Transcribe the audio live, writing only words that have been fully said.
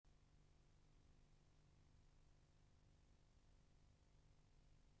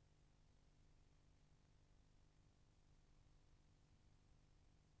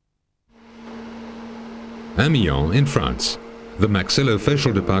Amiens in France, the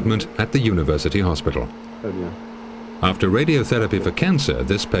maxillofacial department at the university hospital. After radiotherapy for cancer,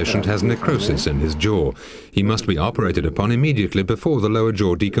 this patient has necrosis in his jaw. He must be operated upon immediately before the lower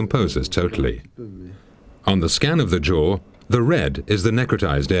jaw decomposes totally. On the scan of the jaw, the red is the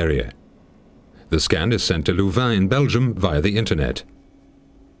necrotized area. The scan is sent to Louvain in Belgium via the internet.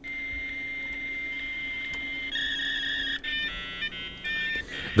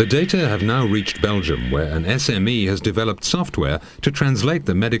 The data have now reached Belgium, where an SME has developed software to translate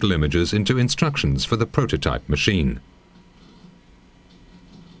the medical images into instructions for the prototype machine.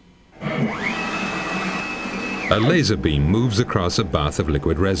 A laser beam moves across a bath of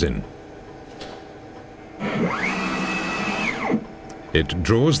liquid resin. It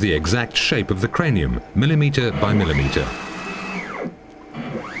draws the exact shape of the cranium, millimeter by millimeter.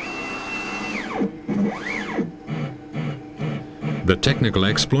 The technical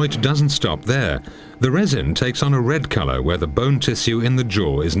exploit doesn't stop there. The resin takes on a red color where the bone tissue in the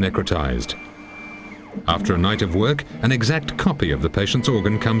jaw is necrotized. After a night of work, an exact copy of the patient's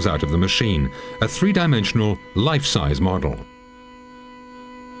organ comes out of the machine, a three-dimensional, life-size model.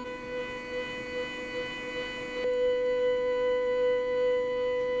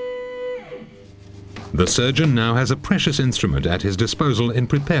 The surgeon now has a precious instrument at his disposal in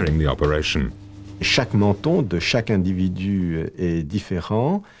preparing the operation. Chaque menton de chaque individu est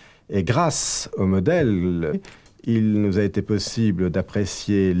différent et grâce au modèle, il nous a été possible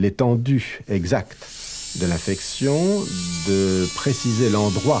d'apprécier l'étendue exacte de l'infection, de préciser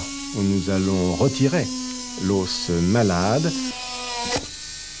l'endroit où nous allons retirer l'os malade.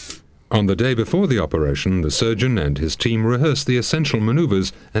 On the day before the operation, the surgeon and his team rehearsed the essential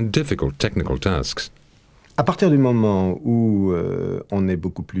maneuvers and difficult technical tasks. À partir du moment où on est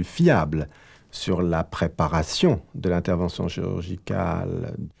beaucoup plus fiable sur la préparation de l'intervention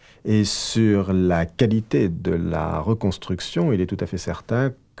chirurgicale et sur la qualité de la reconstruction, il est tout à fait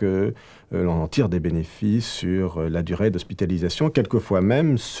certain que l'on en tire des bénéfices sur la durée d'hospitalisation, quelquefois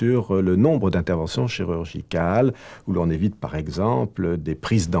même sur le nombre d'interventions chirurgicales, où l'on évite par exemple des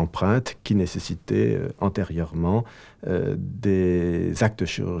prises d'empreintes qui nécessitaient antérieurement des actes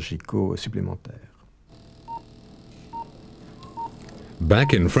chirurgicaux supplémentaires.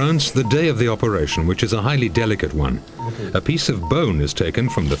 Back in France, the day of the operation, which is a highly delicate one, a piece of bone is taken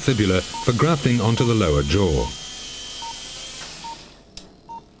from the fibula for grafting onto the lower jaw.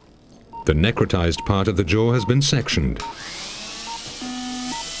 The necrotized part of the jaw has been sectioned.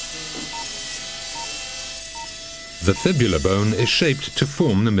 The fibula bone is shaped to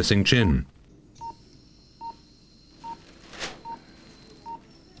form the missing chin.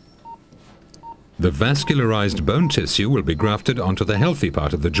 The vascularized bone tissue will be grafted onto the healthy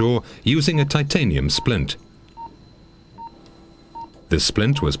part of the jaw using a titanium splint. This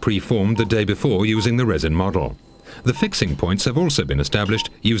splint was pre-formed the day before using the resin model. The fixing points have also been established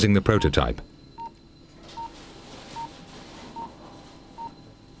using the prototype.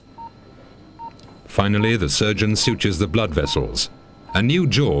 Finally, the surgeon sutures the blood vessels. A new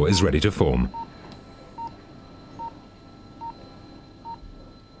jaw is ready to form.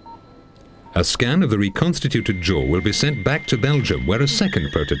 A scan of the reconstituted jaw will be sent back to Belgium, where a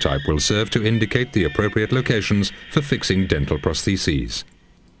second prototype will serve to indicate the appropriate locations for fixing dental prostheses.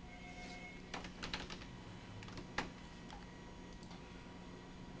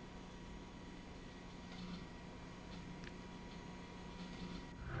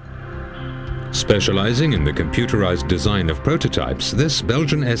 Specializing in the computerized design of prototypes, this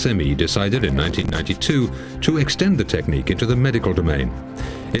Belgian SME decided in 1992 to extend the technique into the medical domain.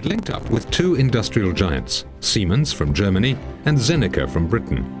 It linked up with two industrial giants, Siemens from Germany and Zeneca from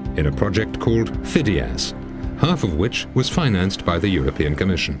Britain, in a project called PHIDIAS, half of which was financed by the European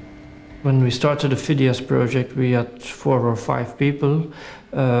Commission. When we started the PHIDIAS project, we had 4 or 5 people.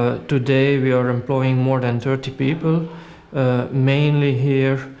 Today we are employing more than 30 people, mainly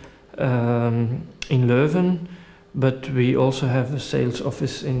here in Leuven, but we also have a sales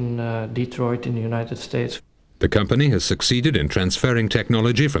office in Detroit in the United States. The company has succeeded in transferring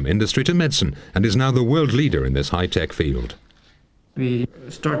technology from industry to medicine and is now the world leader in this high-tech field. We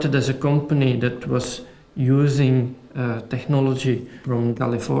started as a company that was using technology from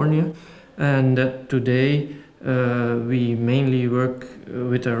California, and that today we mainly work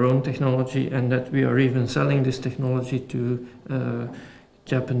with our own technology, and that we are even selling this technology to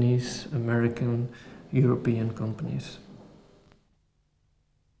Japanese, American, European companies.